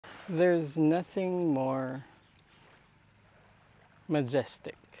There's nothing more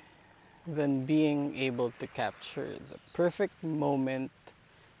majestic than being able to capture the perfect moment,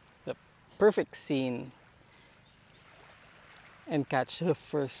 the perfect scene, and catch the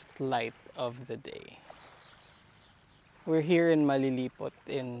first light of the day. We're here in Malilipot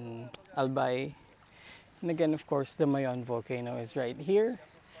in Albay. And again, of course, the Mayon volcano is right here.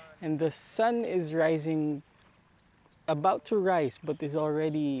 And the sun is rising, about to rise, but is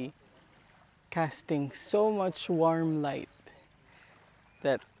already casting so much warm light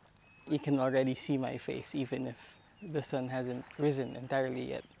that you can already see my face, even if the sun hasn't risen entirely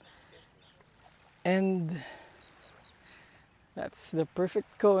yet. And that's the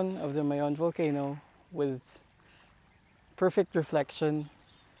perfect cone of the Mayon volcano with perfect reflection.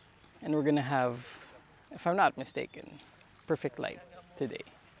 And we're gonna have, if I'm not mistaken, perfect light today.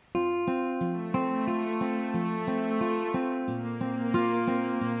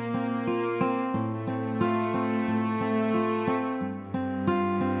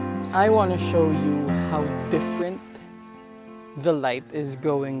 I want to show you how different the light is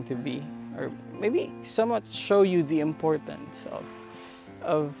going to be, or maybe somewhat show you the importance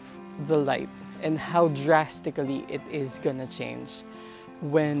of the light and how drastically it is gonna change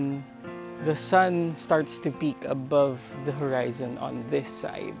when the sun starts to peak above the horizon on this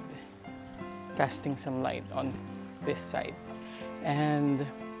side, casting some light on this side. And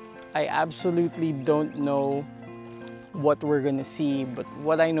I absolutely don't know what we're gonna see, but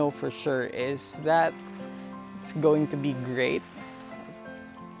what I know for sure is that it's going to be great.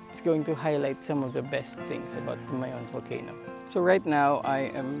 It's going to highlight some of the best things about the Mayon volcano. So right now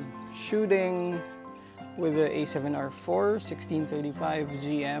I am shooting with the A7R4 1635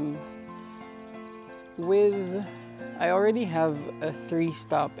 GM with, I already have a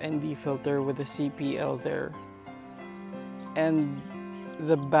 3-stop ND filter with a CPL there and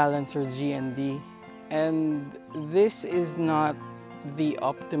the balancer GND. And this is not the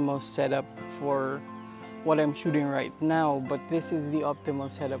optimal setup for what I'm shooting right now, but this is the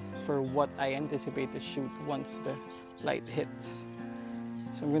optimal setup for what I anticipate to shoot once the light hits.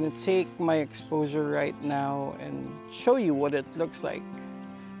 So I'm gonna take my exposure right now and show you what it looks like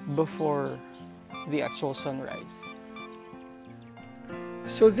before the actual sunrise.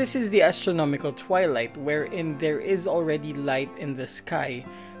 So this is the astronomical twilight, wherein there is already light in the sky,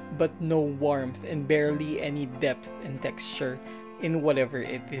 but no warmth and barely any depth and texture in whatever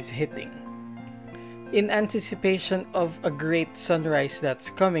it is hitting. In anticipation of a great sunrise that's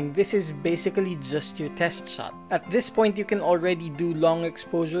coming, this is basically just your test shot. At this point, you can already do long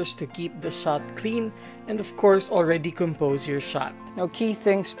exposures to keep the shot clean and of course already compose your shot. Now, key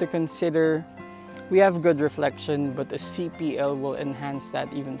things to consider: we have good reflection, but the CPL will enhance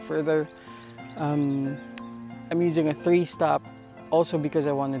that even further. I'm using a 3-stop also because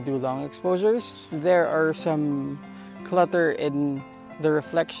I want to do long exposures. There are some clutter in the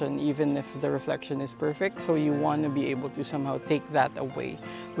reflection, even if the reflection is perfect, so you want to be able to somehow take that away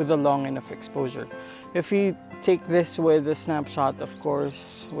with a long enough exposure. If you take this with a snapshot, of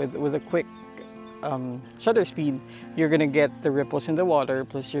course, with a quick shutter speed, you're gonna get the ripples in the water,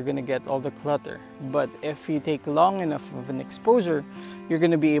 plus you're gonna get all the clutter. But if you take long enough of an exposure, you're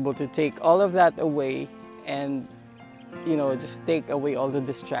gonna be able to take all of that away and, you know, just take away all the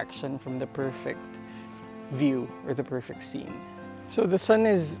distraction from the perfect view or the perfect scene. So the sun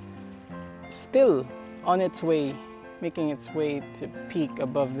is still on its way, making its way to peak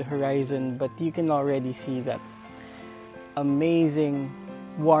above the horizon, but you can already see that amazing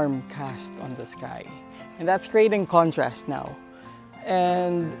warm cast on the sky. And that's creating contrast now.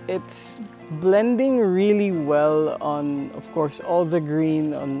 And it's blending really well on, of course, all the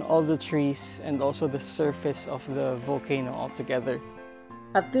green on all the trees and also the surface of the volcano altogether.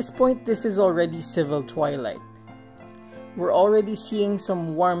 At this point, this is already civil twilight. We're already seeing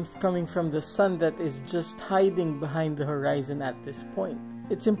some warmth coming from the sun that is just hiding behind the horizon at this point.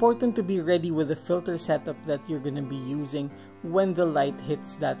 It's important to be ready with the filter setup that you're going to be using when the light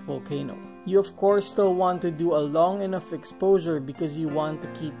hits that volcano. You of course still want to do a long enough exposure because you want to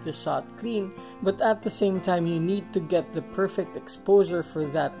keep the shot clean, but at the same time you need to get the perfect exposure for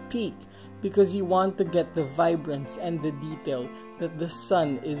that peak because you want to get the vibrance and the detail that the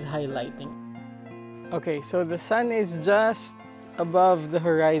sun is highlighting. Okay, so the sun is just above the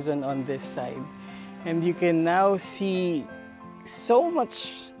horizon on this side, and you can now see so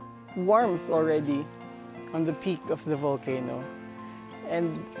much warmth already on the peak of the volcano.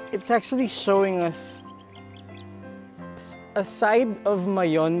 And it's actually showing us a side of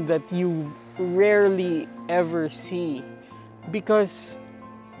Mayon that you rarely ever see, because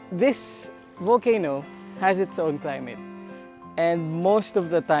this volcano has its own climate. and most of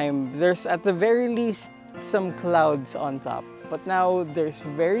the time there's at the very least some clouds on top. But now there's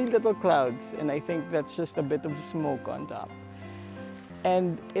very little clouds, and I think that's just a bit of smoke on top.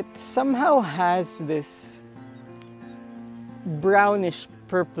 And it somehow has this brownish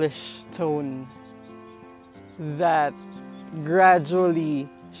purplish tone that gradually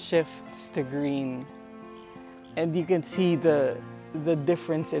shifts to green. And you can see the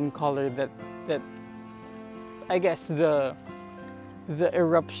difference in color that I guess the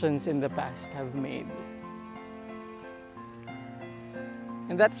eruptions in the past have made.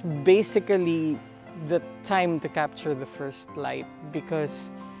 And that's basically the time to capture the first light,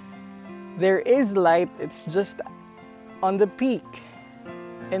 because there is light, it's just on the peak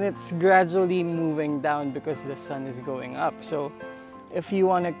and it's gradually moving down because the sun is going up. So if you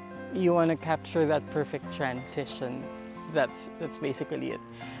want to capture that perfect transition, that's basically it.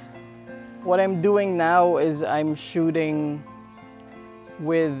 What I'm doing now is I'm shooting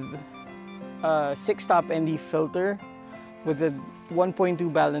with a 6-stop ND filter with a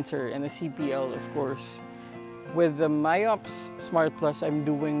 1.2 balancer and a CPL, of course. With the Myops Smart Plus, I'm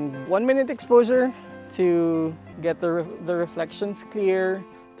doing 1-minute exposure to get the reflections clear,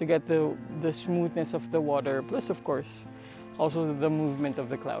 to get the smoothness of the water, plus of course also the movement of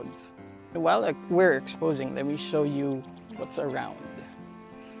the clouds. While we're exposing, let me show you what's around.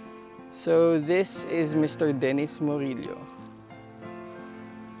 So this is Mr. Dennis Murillo,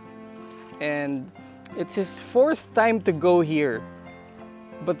 and it's his 4th time to go here,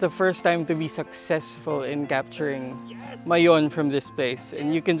 but the first time to be successful in capturing Mayon from this place.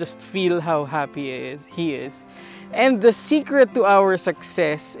 And you can just feel how happy he is. And the secret to our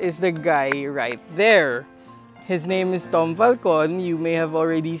success is the guy right there. His name is Tom Falcon. You may have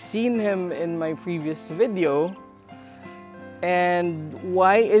already seen him in my previous video. And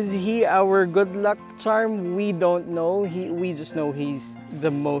why is he our good luck charm? We don't know. We just know he's the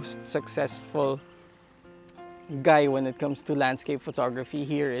most successful guy when it comes to landscape photography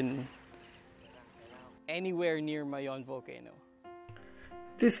here in anywhere near Mayon volcano.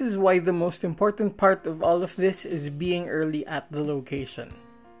 This is why the most important part of all of this is being early at the location.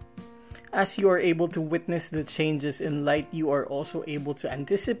 As you are able to witness the changes in light, you are also able to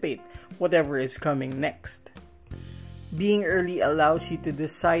anticipate whatever is coming next. Being early allows you to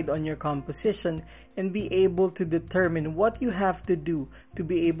decide on your composition and be able to determine what you have to do to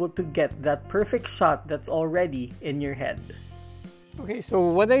be able to get that perfect shot that's already in your head. Okay, so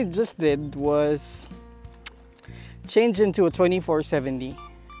what I just did was change into a 2470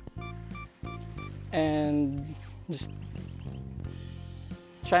 and just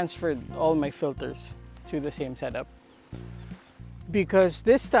transferred all my filters to the same setup. Because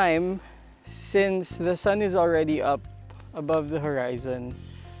this time, since the sun is already up above the horizon,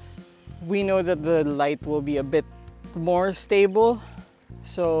 we know that the light will be a bit more stable,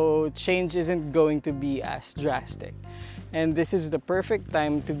 so change isn't going to be as drastic. And this is the perfect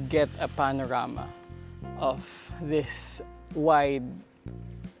time to get a panorama of this wide,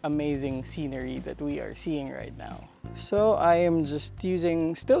 amazing scenery that we are seeing right now. So I am just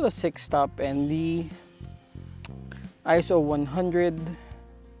using still a 6-stop ND, ISO 100.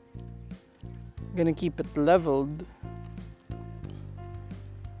 Gonna keep it leveled.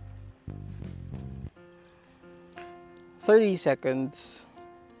 "30 seconds.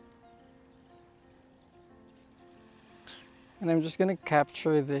 And I'm just gonna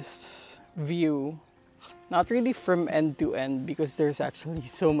capture this view, not really from end to end because there's actually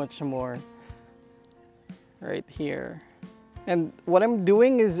so much more right here. And what I'm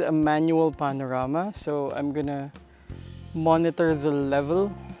doing is a manual panorama, so I'm gonna monitor the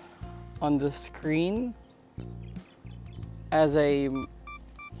level on the screen as I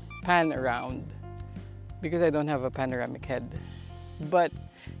pan around because I don't have a panoramic head. But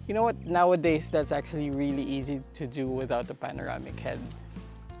you know what, nowadays that's actually really easy to do without a panoramic head,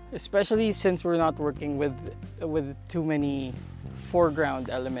 especially since we're not working with too many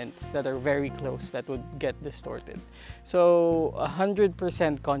foreground elements that are very close that would get distorted. So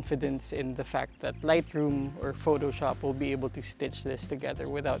 100% confidence in the fact that Lightroom or Photoshop will be able to stitch this together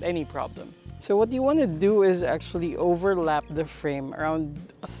without any problem. So what you want to do is actually overlap the frame around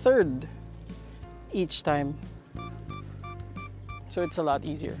a third each time, so it's a lot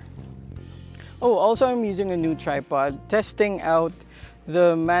easier. Oh, also I'm using a new tripod, testing out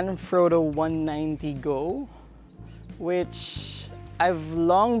the Manfrotto 190 Go, which I've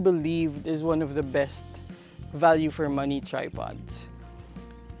long believed is one of the best value for money tripods.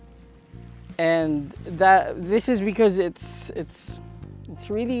 And this is because it's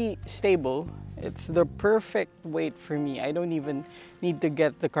really stable. It's the perfect weight for me. I don't even need to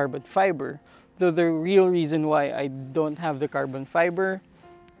get the carbon fiber. Though the real reason why I don't have the carbon fiber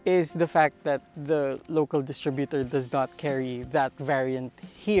is the fact that the local distributor does not carry that variant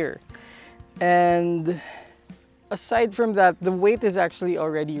here. And aside from that, the weight is actually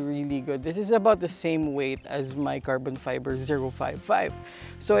already really good. This is about the same weight as my carbon fiber 055.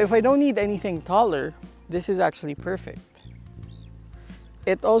 So if I don't need anything taller, this is actually perfect.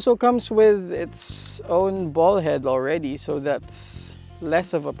 It also comes with its own ball head already, so that's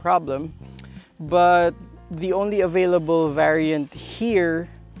less of a problem. But the only available variant here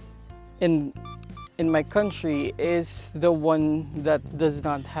in my country is the one that does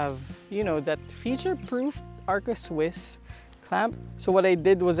not have, you know, that feature-proof Arca Swiss clamp. So what I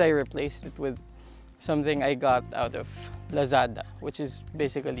did was I replaced it with something I got out of Lazada, which is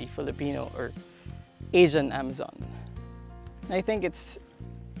basically Filipino or Asian Amazon. I think it's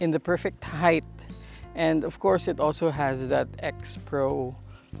in the perfect height, and of course it also has that X Pro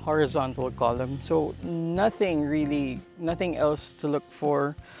horizontal column, so nothing else to look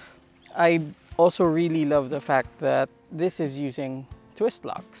for. I also really love the fact that this is using twist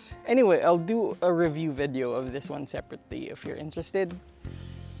locks. Anyway, I'll do a review video of this one separately if you're interested.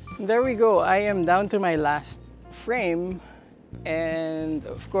 There we go, I am down to my last frame, and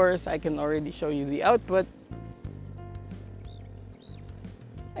of course I can already show you the output.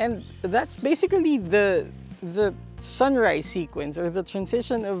 And that's basically the sunrise sequence, or the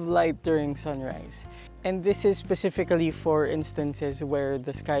transition of light during sunrise. And this is specifically for instances where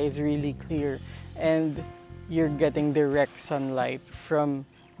the sky is really clear and you're getting direct sunlight from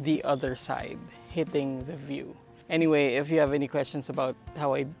the other side hitting the view. Anyway, if you have any questions about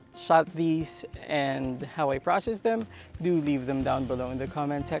how I shot these and how I processed them, do leave them down below in the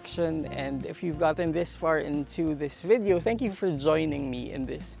comment section. And if you've gotten this far into this video, thank you for joining me in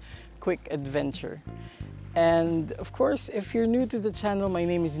this quick adventure. And of course, if you're new to the channel, my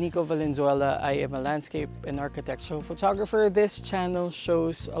name is Nicco Valenzuela. I am a landscape and architectural photographer. This channel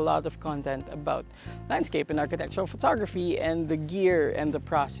shows a lot of content about landscape and architectural photography and the gear and the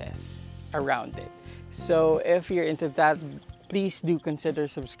process around it. So if you're into that, please do consider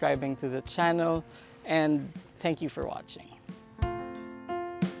subscribing to the channel, and thank you for watching.